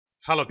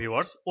Hello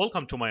viewers,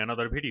 welcome to my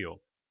another video.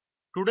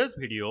 Today's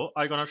video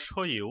I gonna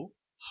show you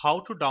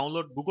how to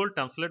download Google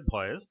Translate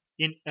voice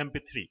in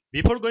MP3.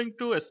 Before going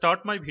to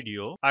start my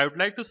video, I would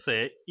like to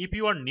say if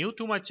you are new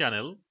to my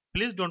channel,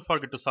 please don't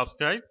forget to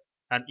subscribe,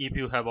 and if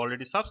you have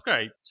already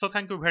subscribed, so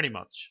thank you very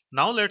much.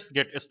 Now let's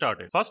get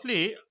started.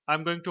 Firstly,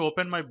 I'm going to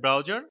open my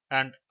browser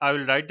and I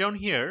will write down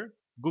here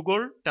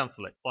Google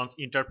Translate. Once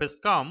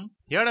interface come,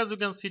 here as you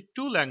can see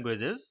two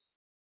languages.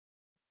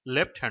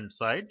 Left hand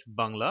side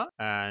Bangla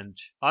and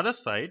other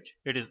side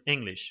it is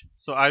English.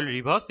 So I will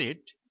reverse it.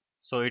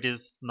 So it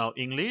is now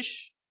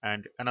English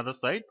and another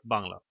side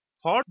Bangla.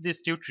 For this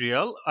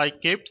tutorial I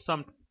kept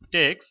some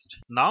text.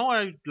 Now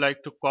I would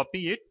like to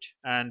copy it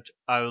and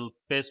I will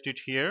paste it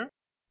here.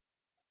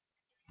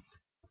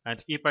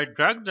 And if I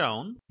drag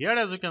down here,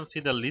 as you can see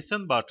the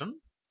listen button.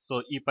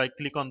 So if I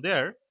click on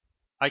there,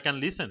 I can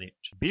listen it.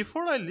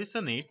 Before I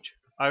listen it,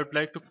 I would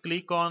like to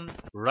click on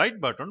right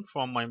button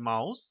from my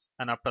mouse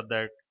and after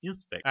that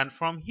inspect. And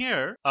from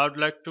here, I would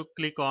like to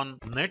click on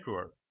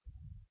network.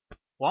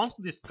 Once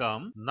this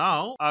comes,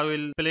 now I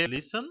will play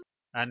listen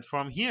and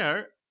from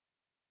here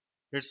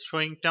it's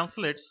showing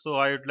translate. So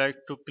I would like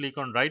to click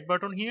on right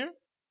button here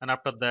and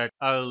after that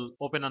I will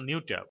open a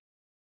new tab.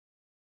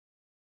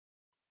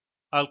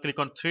 I'll click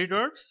on three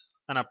dots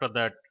and after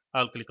that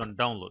I'll click on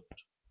download.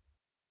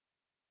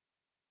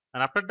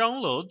 And after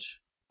download,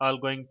 I'll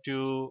going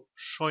to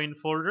show in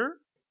folder,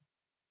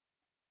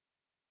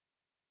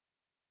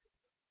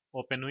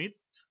 open with,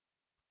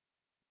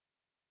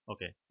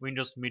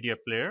 Windows Media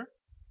Player.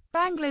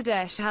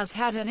 Bangladesh has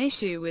had an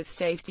issue with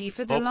safety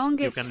for the Hope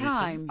longest you can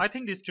time. Listen. I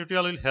think this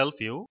tutorial will help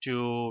you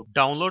to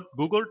download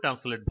Google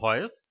Translate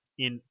voice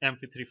in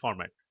MP3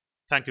 format.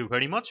 Thank you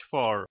very much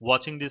for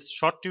watching this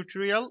short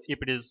tutorial. If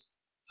it is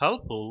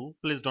helpful,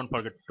 please don't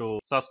forget to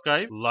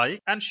subscribe,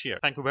 like and share.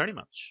 Thank you very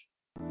much.